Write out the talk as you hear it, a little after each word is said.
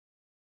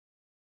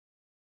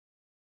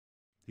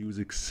He was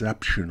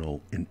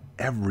exceptional in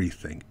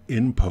everything,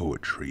 in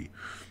poetry,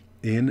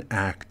 in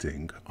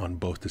acting, on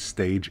both the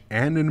stage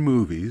and in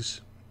movies.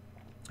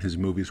 His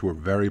movies were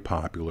very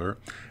popular,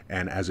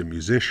 and as a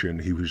musician,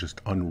 he was just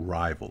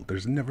unrivaled.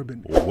 There's never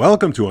been...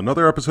 Welcome to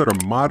another episode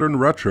of Modern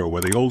Retro,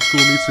 where the old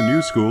school meets the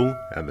new school,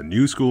 and the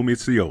new school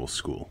meets the old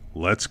school.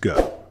 Let's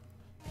go.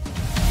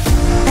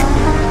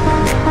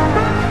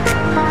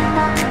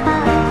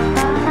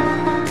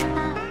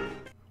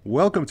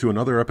 Welcome to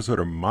another episode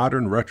of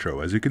Modern Retro.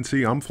 As you can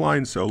see, I'm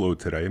flying solo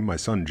today. My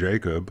son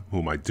Jacob,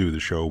 whom I do the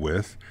show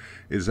with,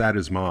 is at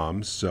his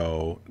mom's,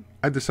 so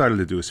I decided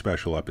to do a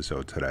special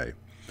episode today.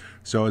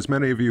 So as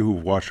many of you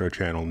who've watched our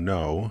channel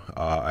know,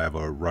 I have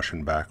a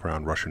Russian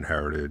background, Russian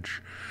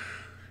heritage.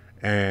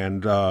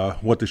 And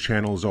what this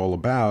channel is all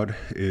about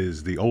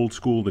is the old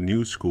school, the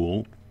new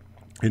school,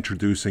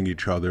 introducing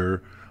each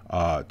other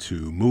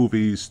to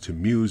movies, to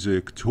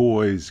music,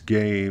 toys,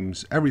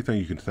 games, everything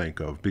you can think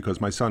of.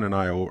 Because my son and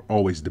I are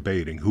always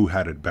debating who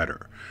had it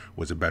better.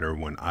 Was it better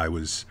when I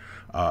was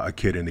a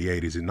kid in the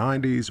 80s and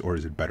 90s, or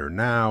is it better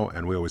now?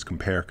 And we always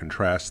compare,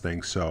 contrast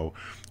things. So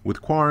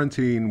with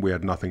quarantine, we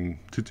had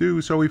nothing to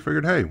do, so we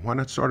figured, hey, why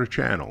not start a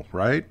channel,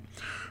 right?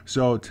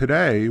 So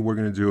today we're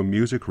going to do a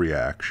music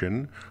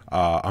reaction.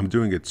 I'm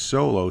doing it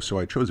solo, so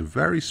I chose a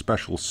very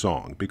special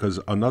song, because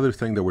another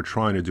thing that we're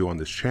trying to do on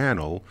this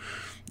channel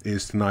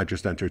is to not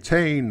just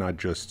entertain, not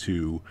just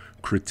to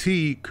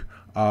critique,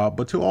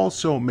 but to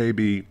also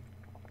maybe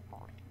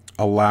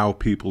allow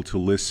people to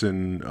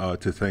listen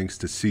to things,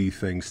 to see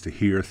things, to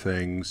hear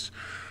things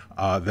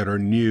that are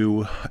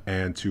new,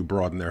 and to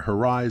broaden their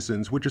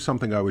horizons, which is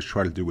something I always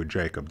try to do with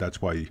Jacob.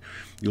 That's why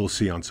you'll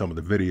see on some of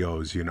the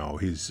videos, you know,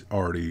 he's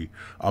already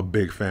a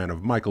big fan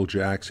of Michael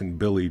Jackson,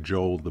 Billy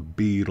Joel, the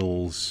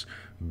Beatles,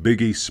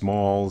 Biggie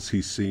Smalls.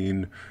 He's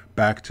seen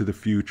Back to the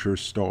Future,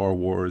 Star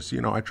Wars.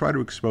 You know, I try to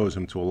expose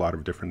him to a lot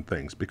of different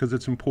things because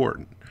it's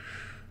important.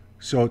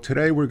 So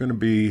today we're going to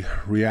be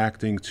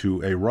reacting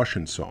to a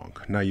Russian song.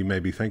 Now you may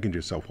be thinking to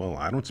yourself, well,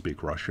 I don't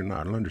speak Russian,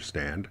 I don't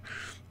understand.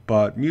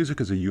 But music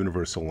is a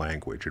universal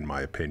language, in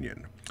my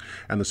opinion.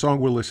 And the song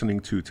we're listening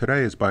to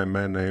today is by a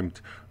man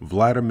named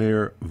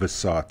Vladimir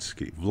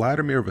Vysotsky.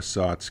 Vladimir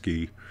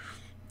Vysotsky,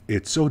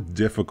 it's so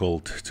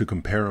difficult to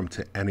compare him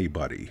to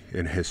anybody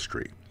in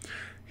history.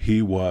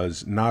 He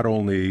was not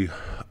only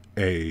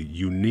a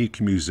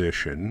unique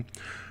musician,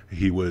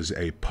 he was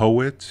a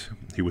poet,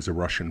 he was a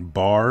Russian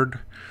bard,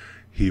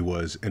 he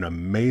was an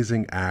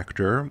amazing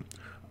actor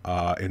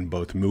in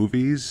both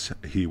movies.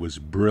 He was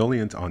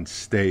brilliant on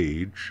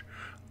stage.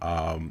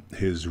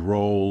 His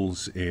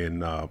roles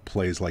in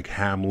plays like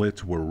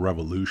Hamlet were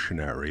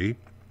revolutionary,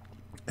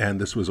 and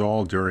this was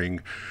all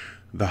during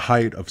the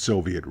height of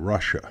Soviet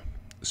Russia.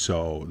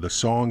 So the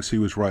songs he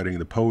was writing,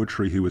 the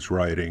poetry he was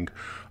writing,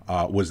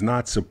 was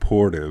not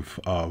supportive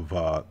of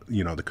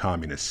you know, the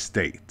communist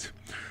state.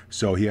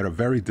 So he had a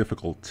very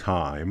difficult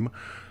time.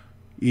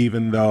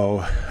 Even though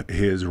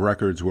his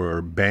records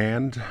were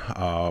banned,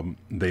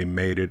 they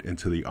made it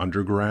into the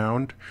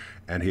underground,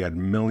 and he had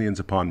millions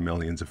upon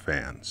millions of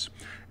fans.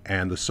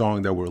 And the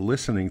song that we're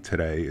listening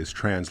today is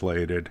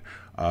translated,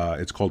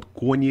 it's called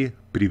Koni,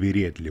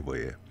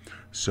 Priveredlivye.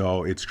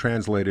 So it's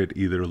translated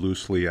either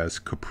loosely as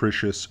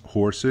capricious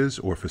horses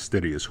or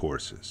fastidious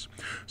horses.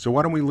 So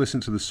why don't we listen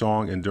to the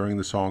song, and during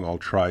the song I'll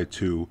try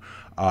to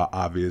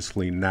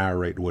obviously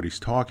narrate what he's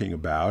talking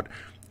about,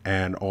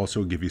 and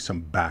also give you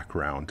some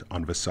background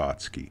on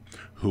Vysotsky,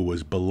 who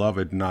was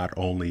beloved not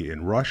only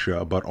in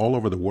Russia, but all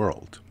over the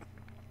world.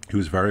 He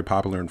was very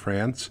popular in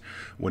France.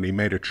 When he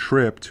made a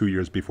trip 2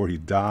 years before he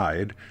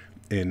died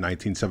in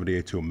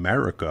 1978 to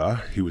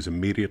America, he was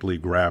immediately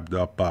grabbed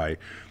up by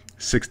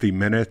 60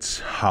 Minutes,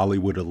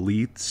 Hollywood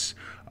elites,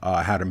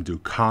 had him do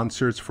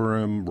concerts for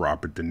him,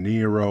 Robert De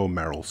Niro,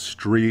 Meryl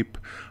Streep.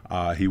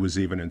 He was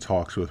even in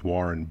talks with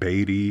Warren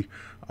Beatty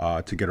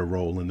to get a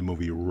role in the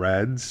movie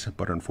Reds,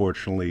 but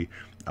unfortunately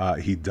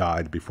he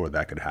died before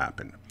that could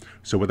happen.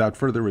 So without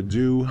further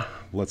ado,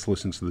 let's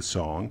listen to the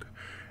song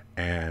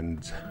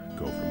and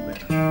go from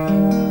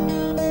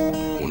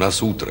there. У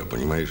нас утро,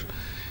 понимаешь?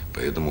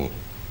 Поэтому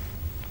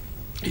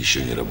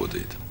еще не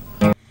работает.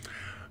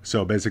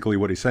 So basically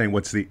what he's saying,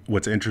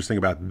 what's interesting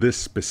about this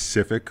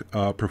specific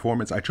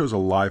performance, I chose a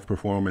live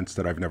performance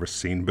that I've never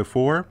seen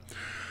before.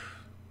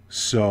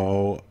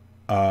 So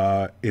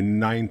in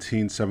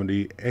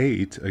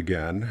 1978,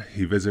 again,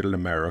 he visited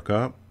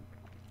America,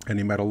 and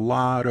he met a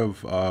lot of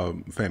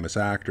famous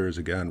actors,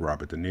 again,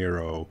 Robert De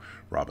Niro,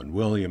 Robin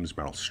Williams,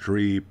 Meryl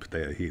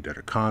Streep. He did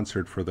a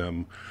concert for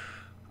them.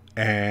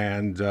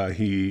 And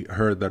he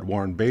heard that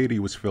Warren Beatty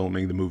was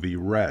filming the movie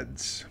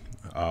Reds.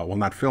 Well,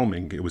 not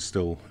filming, it was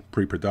still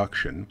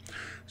pre-production.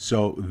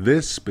 So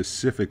this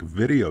specific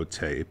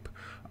videotape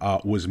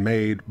was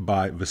made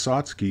by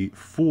Vysotsky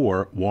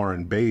for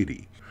Warren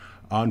Beatty.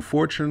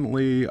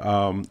 Unfortunately,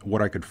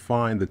 what I could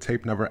find, the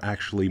tape never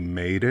actually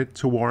made it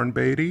to Warren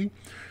Beatty,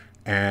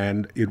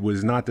 and it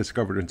was not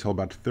discovered until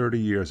about 30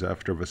 years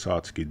after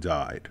Vysotsky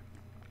died,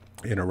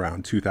 in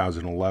around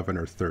 2011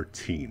 or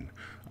 13.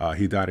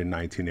 He died in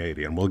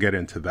 1980, and we'll get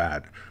into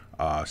that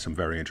some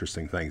very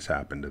interesting things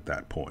happened at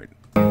that point.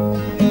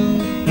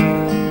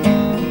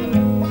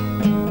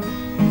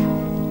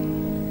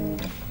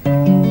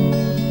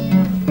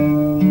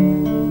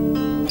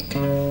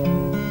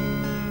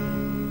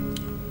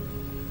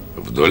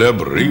 Вдоль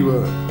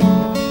обрыва,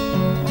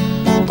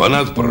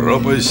 понад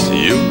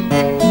пропастью,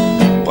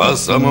 по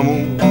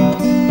самому,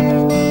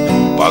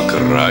 по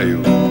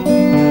краю,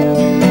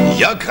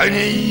 я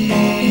коней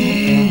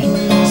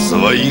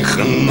своих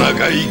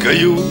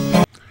нагайкаю.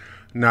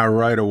 Now,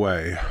 right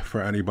away,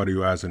 for anybody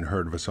who hasn't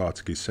heard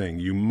Vysotsky sing,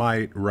 you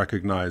might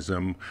recognize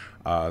him.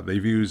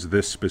 They've used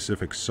this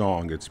specific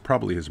song. It's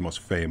probably his most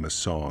famous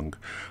song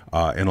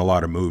in a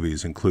lot of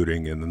movies,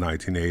 including in the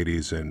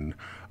 1980s in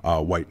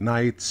White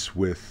Knights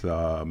with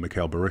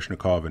Mikhail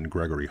Baryshnikov and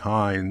Gregory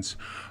Hines.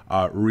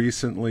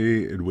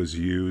 Recently, it was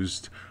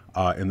used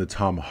in the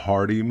Tom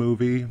Hardy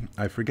movie.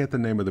 I forget the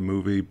name of the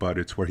movie, but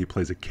it's where he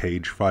plays a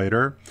cage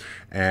fighter.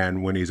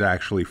 And when he's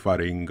actually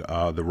fighting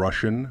the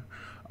Russian,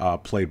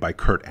 played by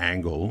Kurt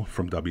Angle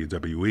from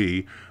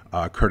WWE,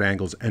 Kurt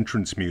Angle's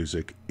entrance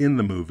music in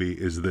the movie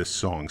is this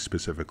song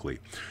specifically.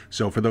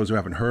 So for those who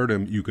haven't heard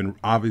him, you can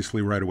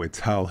obviously right away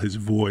tell his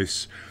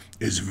voice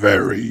is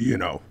very, you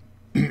know,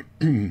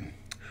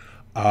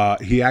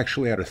 he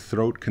actually had a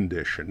throat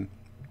condition,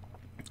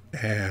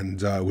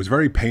 and it was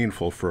very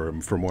painful for him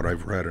from what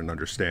I've read and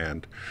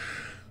understand.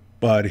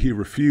 But he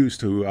refused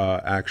to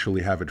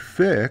actually have it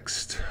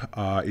fixed,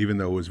 even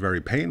though it was very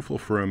painful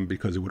for him,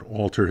 because it would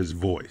alter his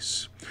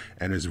voice.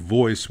 And his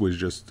voice was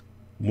just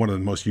one of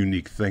the most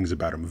unique things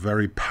about him.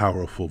 Very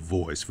powerful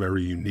voice,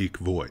 very unique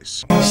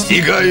voice.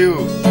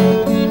 Стигаю,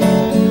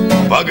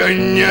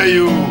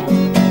 погоняю,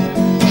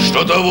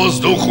 что-то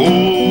воздуху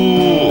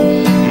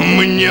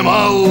мне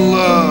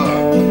мало.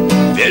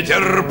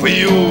 Ветер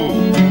пью,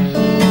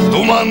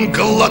 туман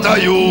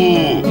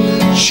глотаю,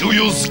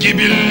 чую с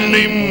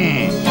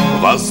гибельным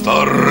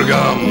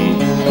восторгом.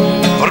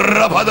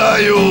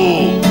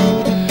 Пропадаю,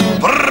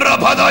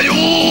 пропадаю,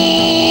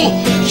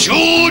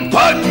 чуть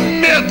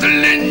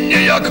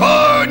помедленнее,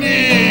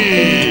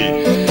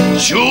 кони,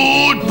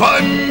 чуть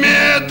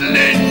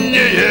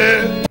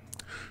помедленнее.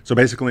 So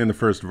basically in the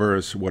first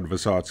verse, what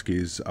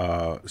Vysotsky's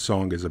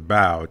song is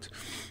about,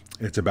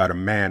 it's about a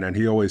man, and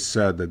he always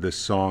said that this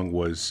song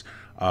was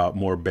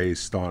more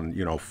based on,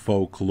 you know,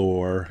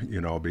 folklore,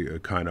 you know,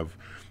 kind of,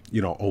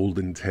 you know,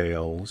 olden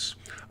tales.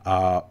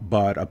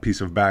 But a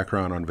piece of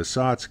background on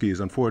Vysotsky is,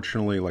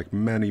 unfortunately, like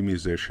many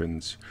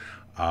musicians,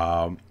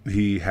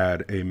 he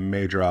had a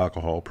major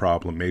alcohol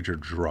problem, major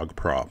drug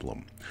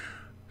problem.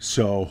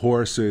 So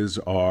horses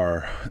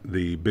are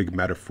the big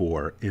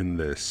metaphor in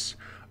this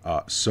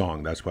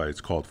song. That's why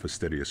it's called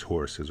Fastidious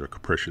Horses or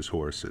Capricious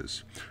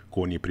Horses.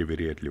 Koni,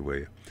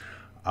 Priveredlivye.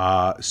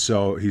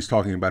 So he's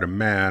talking about a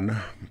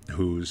man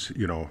who's,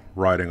 you know,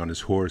 riding on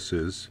his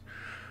horses,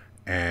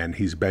 and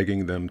he's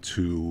begging them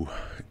to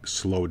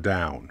slow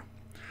down.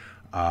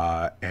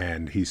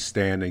 And he's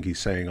standing, he's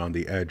saying, on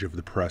the edge of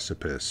the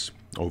precipice,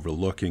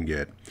 overlooking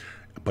it,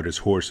 but his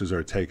horses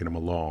are taking him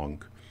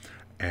along.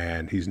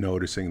 And he's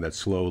noticing that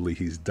slowly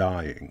he's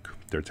dying.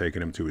 They're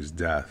taking him to his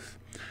death.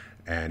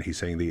 And he's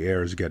saying the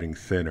air is getting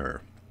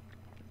thinner,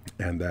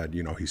 and that,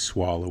 you know, he's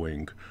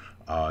swallowing,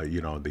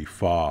 you know, the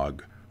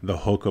fog. The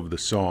hook of the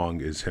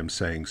song is him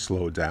saying,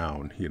 slow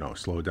down, you know,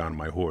 slow down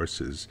my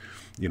horses,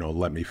 you know,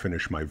 let me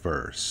finish my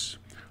verse.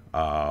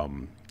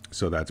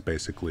 So that's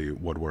basically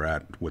what we're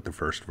at with the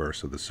first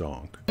verse of the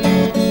song.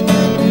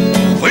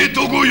 Вы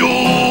тугую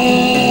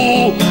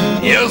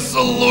не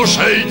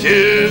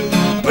слушайте,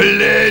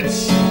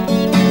 блядь.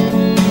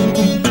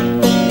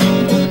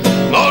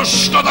 Но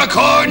что-то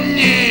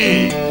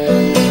кони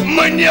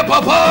мне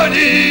попались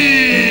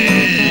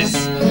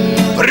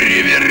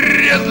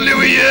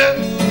привередливые,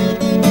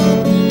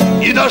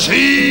 и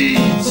дожить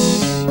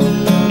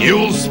не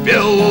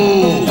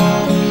успел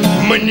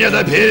мне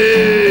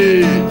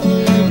допеть,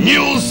 не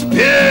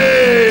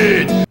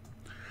успеть.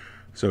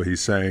 So he's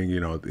saying,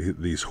 you know,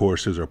 these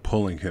horses are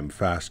pulling him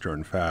faster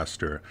and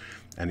faster,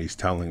 and he's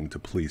telling him to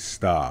please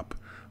stop.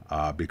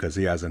 Because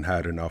he hasn't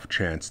had enough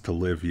chance to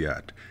live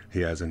yet.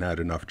 He hasn't had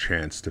enough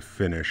chance to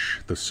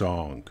finish the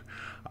song.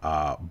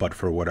 But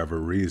for whatever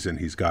reason,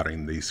 he's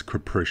gotten these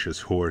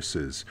capricious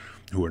horses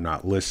who are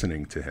not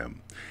listening to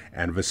him.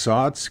 And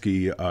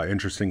Vysotsky,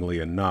 interestingly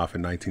enough,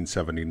 in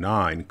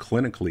 1979,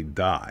 clinically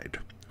died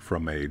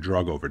from a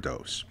drug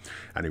overdose.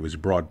 And he was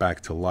brought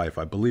back to life,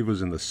 I believe it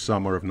was in the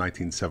summer of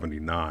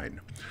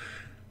 1979.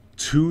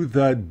 To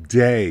the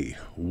day,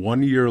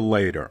 1 year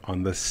later,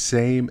 on the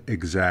same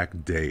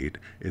exact date,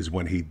 is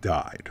when he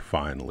died,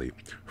 finally,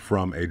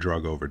 from a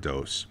drug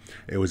overdose.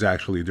 It was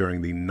actually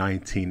during the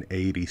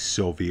 1980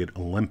 Soviet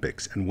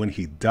Olympics. And when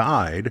he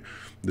died,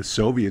 the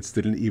Soviets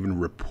didn't even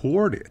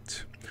report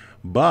it.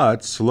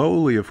 But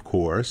slowly, of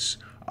course,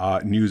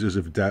 news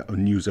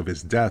of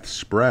his death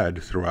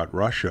spread throughout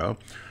Russia.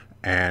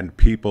 And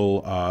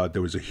people,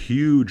 there was a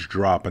huge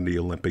drop in the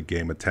Olympic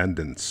game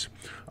attendance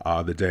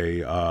the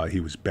day he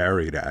was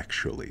buried,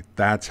 actually.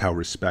 That's how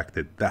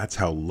respected, that's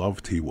how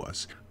loved he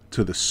was.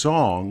 to the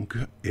song,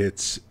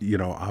 it's, you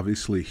know,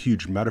 obviously a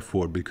huge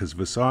metaphor because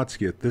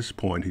Vysotsky at this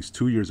point, he's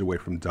 2 years away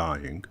from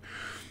dying.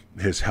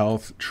 His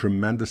health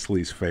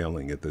tremendously is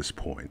failing at this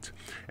point.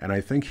 And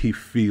I think he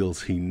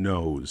feels, he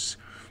knows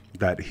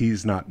that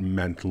he's not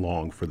meant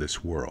long for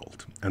this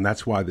world. And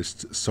that's why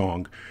this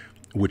song,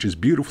 which is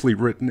beautifully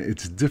written,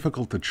 it's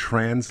difficult to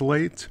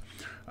translate.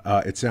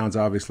 It sounds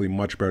obviously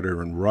much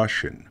better in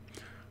Russian,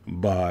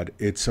 but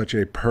it's such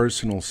a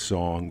personal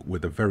song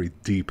with a very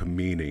deep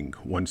meaning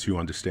once you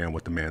understand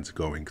what the man's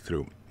going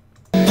through.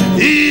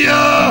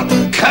 Я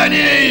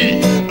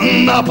коней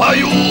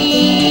напою,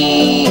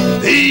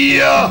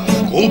 я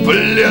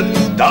куплет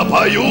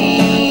допою.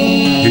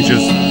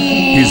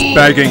 He's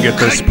begging at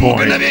this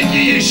point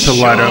to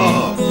let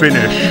him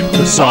finish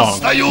the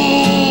song.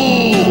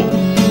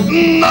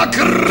 На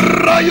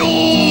краю.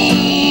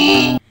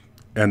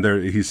 And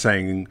there, he's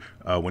saying,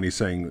 when he's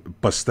saying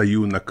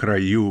 "постою на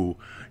краю,"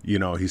 you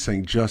know, he's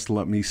saying, just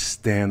let me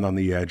stand on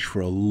the edge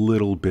for a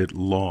little bit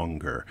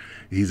longer.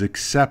 He's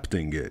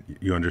accepting it.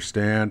 You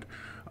understand?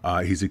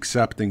 He's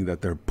accepting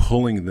that they're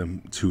pulling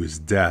them to his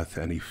death,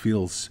 and he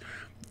feels,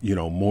 you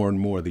know, more and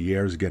more the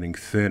air's getting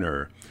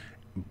thinner.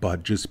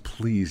 But just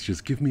please,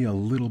 just give me a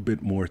little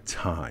bit more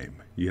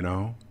time, you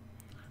know?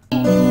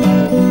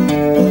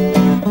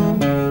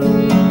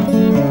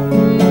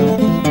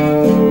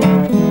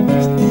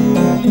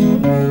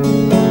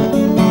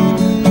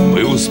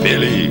 Вы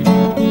успели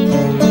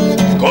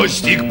в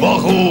гости к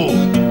Богу,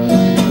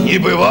 не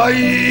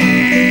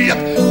бывает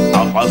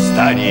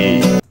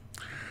опозданий.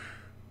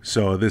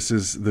 So this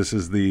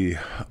is the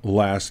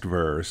last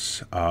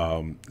verse.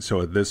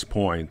 So at this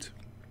point,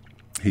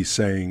 he's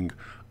saying,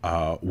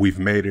 we've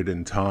made it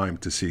in time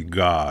to see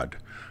God.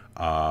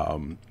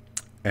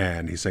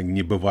 And he's saying,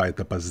 не бывает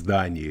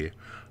опозданий.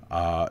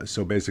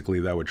 So basically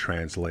that would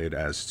translate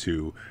as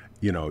to,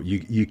 you know,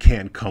 you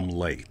can't come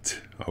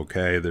late,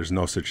 okay? There's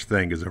no such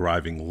thing as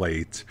arriving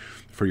late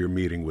for your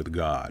meeting with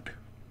God.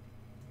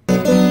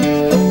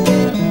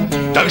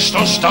 Так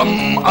что ж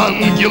там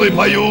ангелы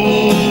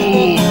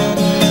поют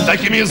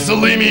такими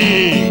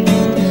злыми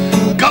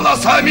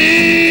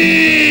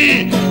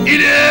голосами?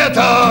 Или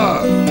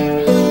это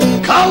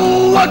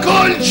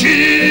колокольчик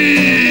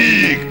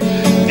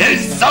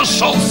весь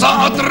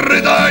зашелся от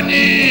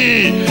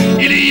рыданий?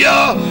 Или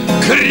я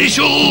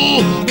кричу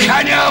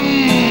коням,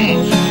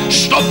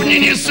 чтоб не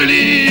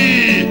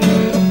несли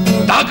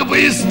так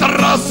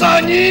быстро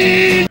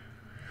сани?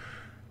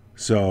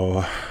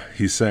 So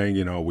he's saying,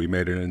 you know, we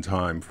made it in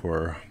time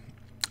for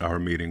our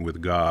meeting with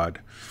God,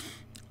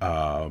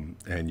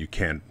 and you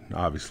can't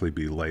obviously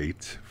be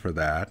late for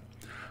that.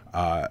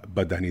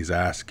 But then he's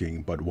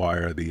asking, but why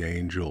are the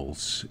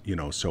angels, you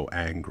know, so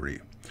angry?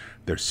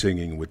 They're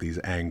singing with these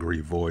angry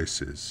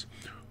voices.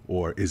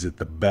 Or is it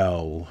the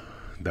bell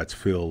that's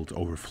filled,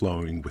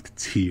 overflowing with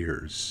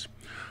tears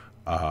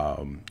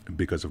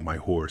because of my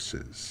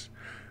horses?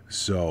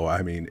 So,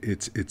 I mean,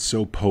 it's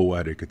so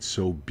poetic, it's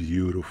so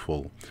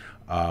beautiful.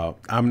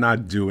 I'm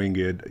not doing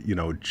it, you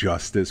know,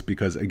 justice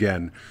because,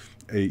 again,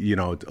 you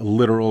know,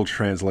 literal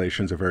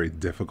translations are very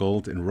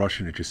difficult. In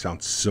Russian, it just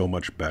sounds so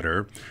much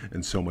better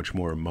and so much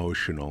more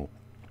emotional.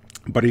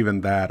 But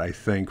even that, I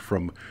think,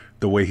 from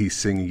the way he's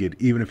singing it,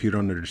 even if you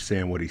don't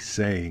understand what he's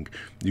saying,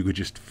 you could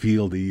just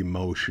feel the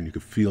emotion, you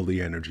could feel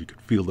the energy, you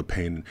could feel the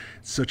pain.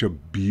 It's such a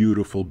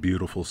beautiful,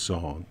 beautiful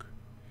song.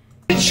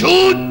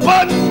 Чуть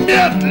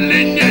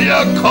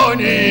помедленнее,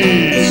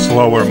 кони.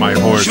 Slower, my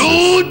horses.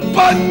 Чуть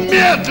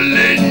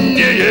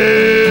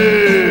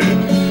помедленнее.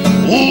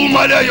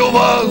 Умоляю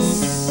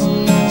вас,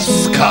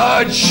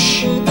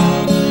 вскачь,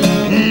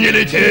 не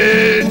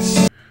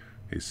лететь.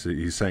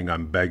 He's saying,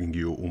 I'm begging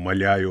you,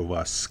 умоляю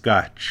вас,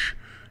 скачь.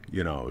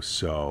 You know,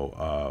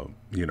 so,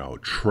 you know,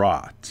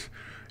 trot.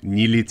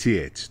 Не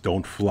лететь,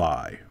 don't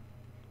fly.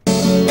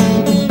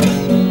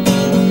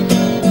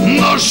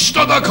 Но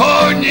что-то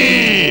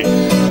кони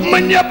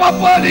мне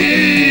попались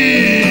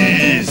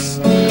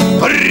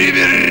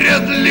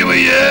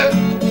привередливые,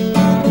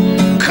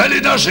 коли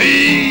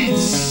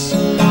дожить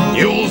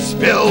не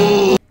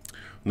успел.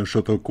 Ну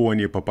что-то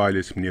кони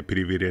попались мне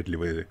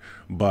привередливые,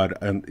 but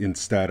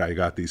instead I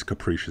got these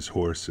capricious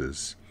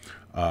horses.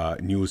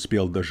 Не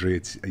успел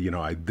дожить, you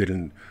know, I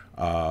didn't,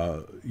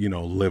 you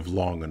know, live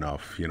long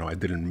enough, you know, I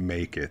didn't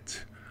make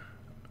it.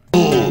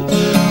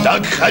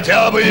 Так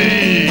хотя бы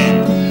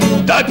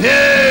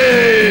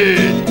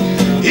допеть,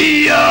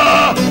 и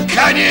я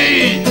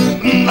коней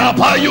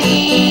напою,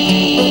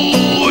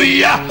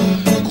 я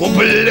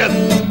куплет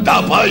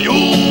допою,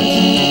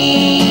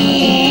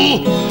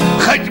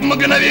 хоть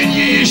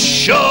мгновенье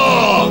еще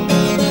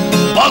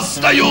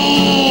постою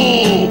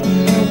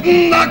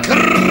на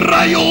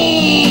краю.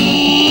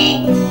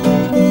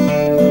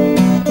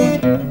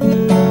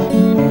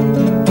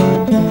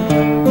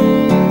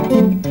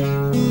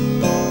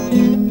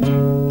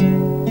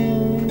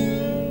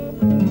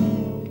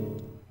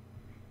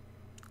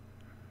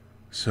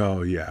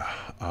 So yeah,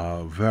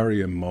 a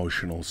very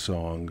emotional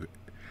song.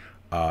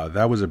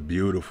 That was a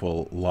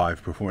beautiful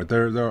live performance.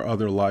 There are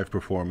other live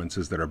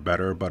performances that are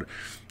better, but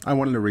I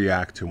wanted to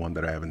react to one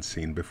that I haven't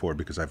seen before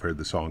because I've heard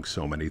the song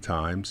so many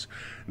times.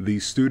 The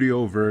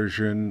studio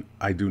version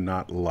I do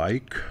not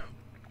like.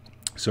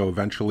 So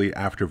eventually,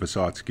 after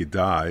Vysotsky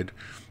died,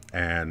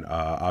 and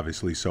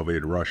obviously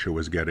Soviet Russia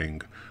was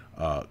getting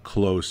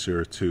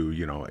closer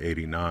to,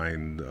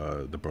 89,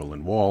 the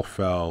Berlin Wall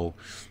fell.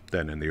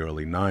 Then in the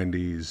early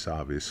 90s,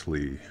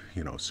 obviously,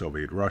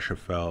 Soviet Russia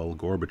fell,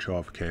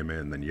 Gorbachev came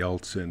in, then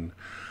Yeltsin.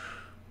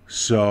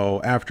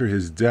 So after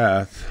his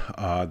death,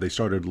 they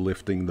started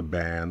lifting the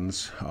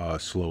bans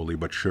slowly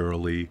but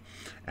surely,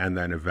 and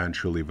then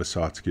eventually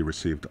Vysotsky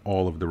received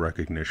all of the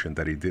recognition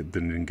that he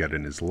didn't get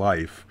in his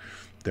life.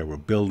 There were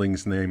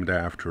buildings named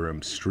after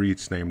him,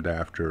 streets named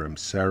after him,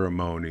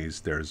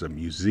 ceremonies. There's a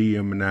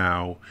museum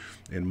now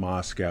in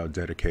Moscow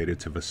dedicated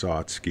to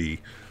Vysotsky.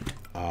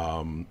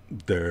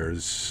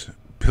 There's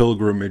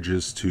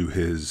pilgrimages to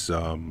his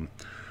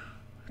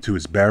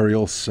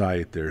burial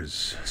site.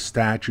 There's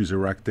statues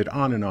erected,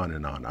 on and on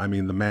and on. I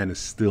mean, the man is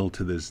still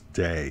to this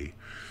day,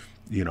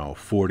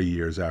 40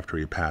 years after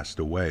he passed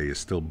away, is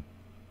still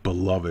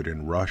beloved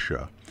in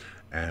Russia,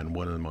 and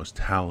one of the most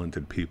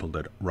talented people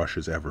that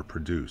Russia's ever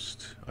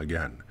produced.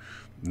 Again,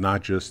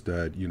 not just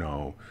that,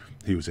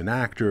 he was an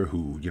actor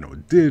who,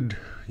 did,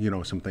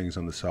 some things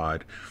on the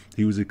side.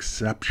 He was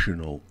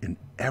exceptional in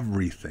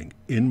everything,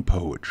 in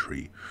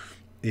poetry,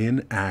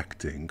 in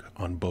acting,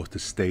 on both the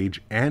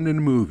stage and in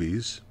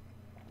movies.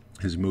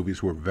 His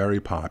movies were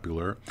very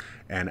popular,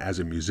 and as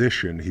a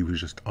musician, he was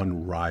just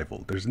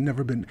unrivaled. There's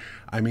never been,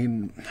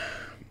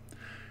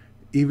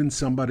 even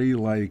somebody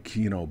like,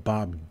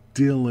 Bob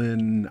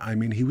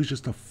Dylan, he was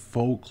just a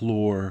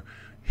folklore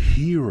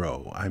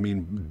hero.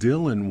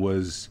 Dylan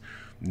was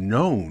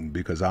known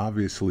because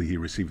obviously he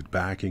received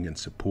backing and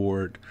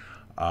support,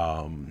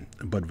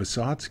 but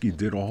Vysotsky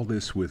did all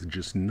this with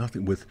just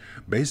nothing, with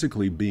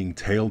basically being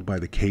tailed by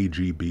the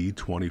KGB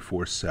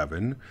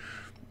 24/7.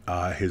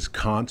 His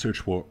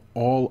concerts were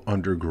all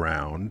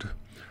underground.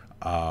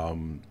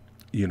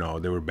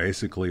 They were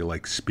basically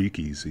like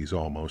speakeasies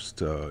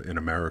almost in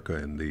America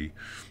in the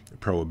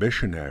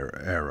Prohibition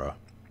era.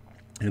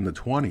 In the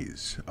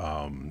 20s.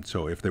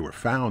 So if they were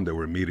found, they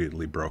were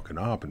immediately broken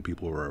up and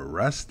people were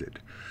arrested.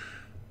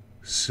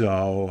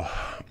 So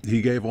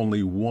he gave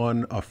only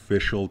one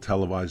official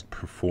televised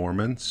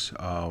performance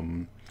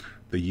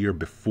the year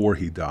before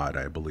he died,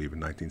 I believe,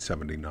 in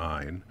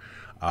 1979.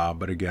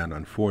 But again,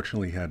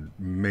 unfortunately, he had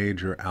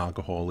major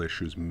alcohol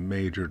issues,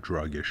 major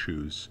drug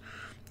issues,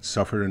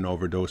 suffered an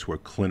overdose where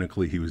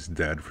clinically he was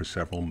dead for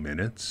several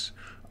minutes.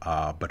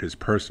 But his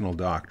personal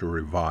doctor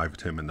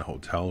revived him in the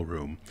hotel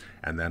room.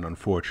 And then,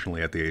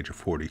 unfortunately, at the age of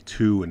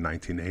 42 in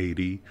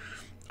 1980,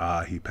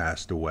 he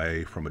passed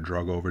away from a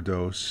drug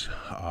overdose.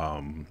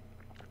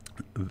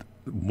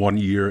 1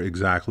 year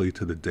exactly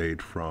to the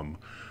date from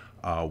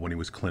when he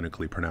was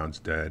clinically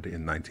pronounced dead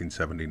in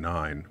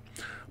 1979.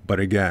 But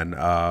again,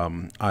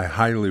 I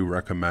highly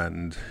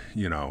recommend,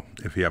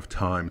 if you have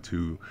time,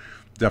 to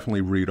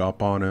definitely read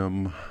up on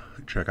him.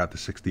 Check out the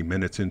 60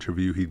 Minutes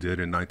interview he did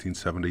in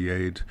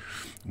 1978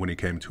 when he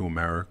came to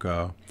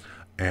America.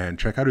 And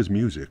check out his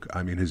music.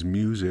 His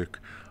music,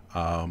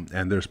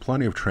 and there's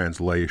plenty of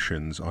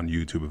translations on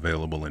YouTube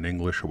available in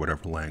English or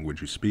whatever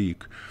language you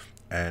speak.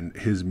 And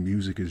his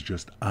music is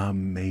just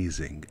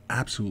amazing,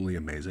 absolutely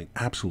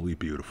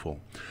beautiful.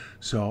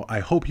 So I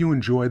hope you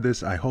enjoyed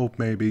this. I hope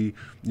maybe,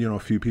 a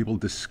few people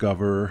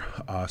discover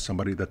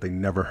somebody that they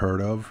never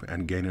heard of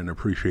and gain an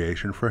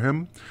appreciation for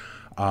him.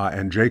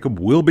 And Jacob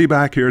will be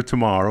back here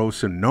tomorrow,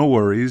 so no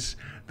worries.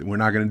 We're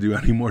not going to do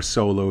any more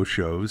solo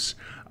shows.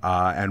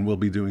 And we'll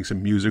be doing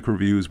some music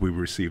reviews. We've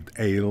received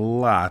a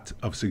lot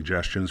of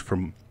suggestions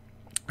from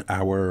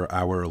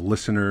our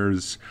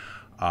listeners,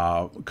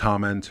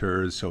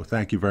 commenters, so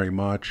thank you very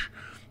much.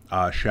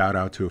 Shout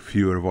out to a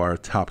few of our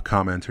top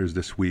commenters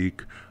this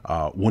week.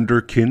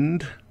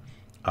 Wunderkind,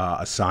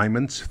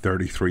 Assignments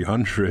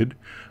 3300,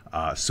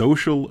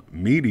 Social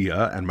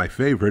Media, and my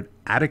favorite,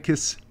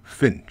 Atticus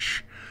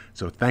Finch.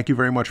 So thank you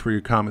very much for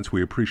your comments.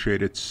 We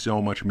appreciate it so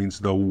much. It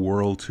means the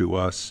world to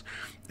us.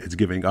 It's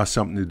giving us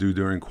something to do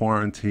during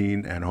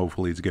quarantine, and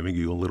hopefully it's giving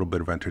you a little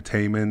bit of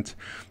entertainment.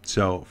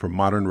 So for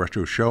Modern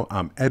Retro Show,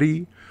 I'm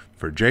Eddie.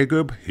 For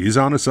Jacob, he's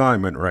on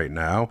assignment right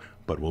now,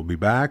 but we'll be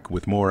back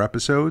with more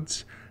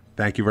episodes.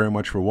 Thank you very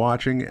much for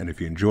watching, and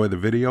if you enjoy the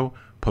video,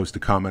 post a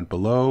comment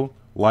below,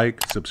 like,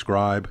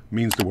 subscribe,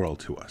 means the world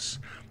to us.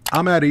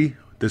 I'm Eddie.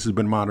 This has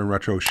been Modern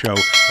Retro Show,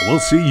 and we'll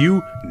see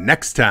you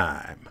next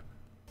time.